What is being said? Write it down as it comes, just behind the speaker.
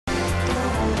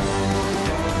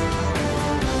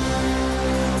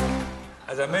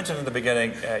I mentioned in the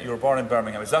beginning, you were born in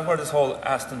Birmingham. Is that where this whole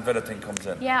Aston Villa thing comes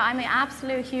in? Yeah, I'm an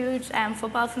absolute huge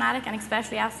football fanatic, and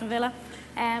especially Aston Villa.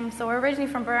 So we're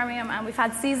originally from Birmingham, and we've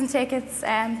had season tickets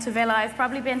to Villa. I've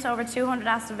probably been to over 200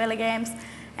 Aston Villa games,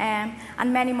 and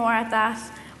many more at that.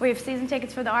 We have season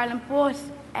tickets for the Ireland, but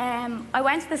I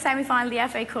went to the semi-final of the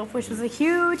FA Cup, which was a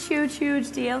huge, huge,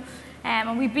 huge deal.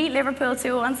 And we beat Liverpool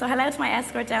 2-1, so hello to my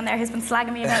escort down there who's been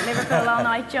slagging me about Liverpool all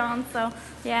night, John, so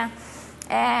yeah.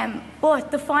 But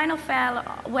the final fell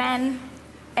when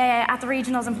at the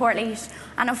regionals in Portlaoise,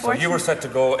 and unfortunately... So you were set to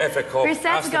go FA Cup, we were set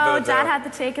Aston to go, Villa Dad there. had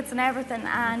the tickets and everything,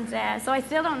 and so I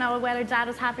still don't know whether Dad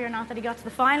was happy or not that he got to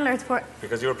the final or to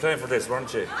Because you were playing for this,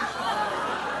 weren't you?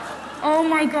 Oh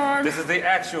my God. This is the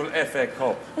actual FA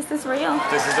Cup. Is this real?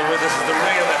 This is the real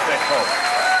FA Cup.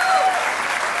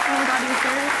 Oh my God, are you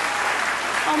serious?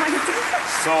 Oh my God.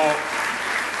 So,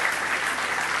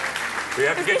 we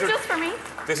have to get Is this just for me?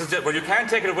 This is just, well, you can't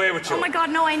take it away with you. Oh my God,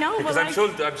 no, I know. Because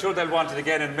but I'm sure they'll want it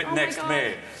again in next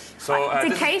May. So,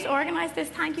 did Kate organise this?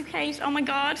 Thank you, Kate. Oh my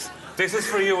God. This is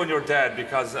for you and your dad,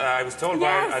 because I was told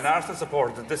by an Arsenal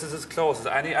supporter that this is as close as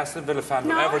any Aston Villa fan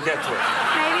will ever get to it.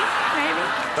 Maybe.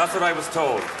 That's what I was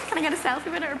told. Can I get a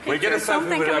selfie with it or a picture? We get a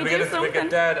selfie with it. We get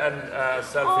Dad and a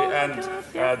selfie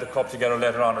and the cup together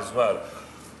later on as well.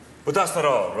 But that's not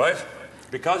all, right?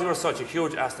 Because you were such a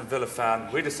huge Aston Villa fan,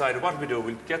 we decided what we do.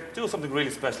 We'll do something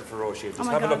really special for Roisin. Just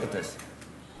have a look at this.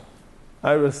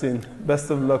 Hi, Roisin. Best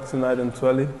of luck tonight in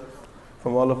Tralee.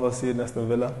 From all of us here in Aston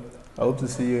Villa, I hope to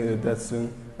see you and your dad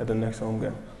soon at the next home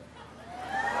game.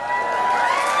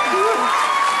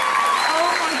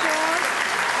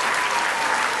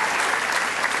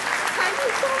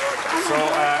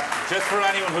 Just for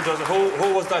anyone who doesn't,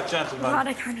 who was that gentleman? God,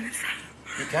 I can't even say.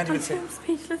 You can't even say? I'm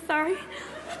speechless, sorry.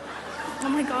 Oh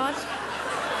my God.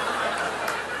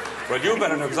 Well, you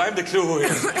better know, because I have the clue who he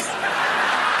is. Oh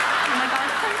my God,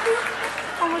 thank you.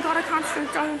 Oh my God, I can't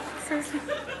shoot down. Seriously.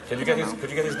 Could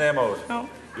you get his name out? No.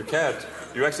 You can't.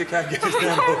 You actually can't get his name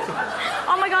out.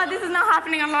 Oh my God, this is not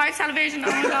happening on live television.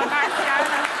 Oh my God, that's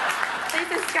Scarlett. This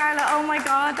is Scarlett. Oh my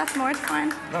God, that's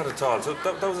mortifying. Not at all. So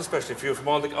that was especially for you, from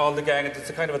all the gang. It's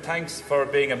a kind of a thanks for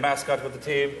being a mascot with the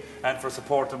team and for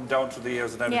supporting them down through the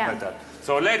years and everything like that.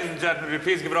 So, ladies and gentlemen,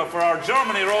 please give it up for our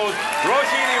Germany Rose,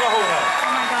 Roisin Bacuna.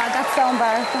 Oh my God, that's so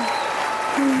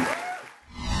embarrassing.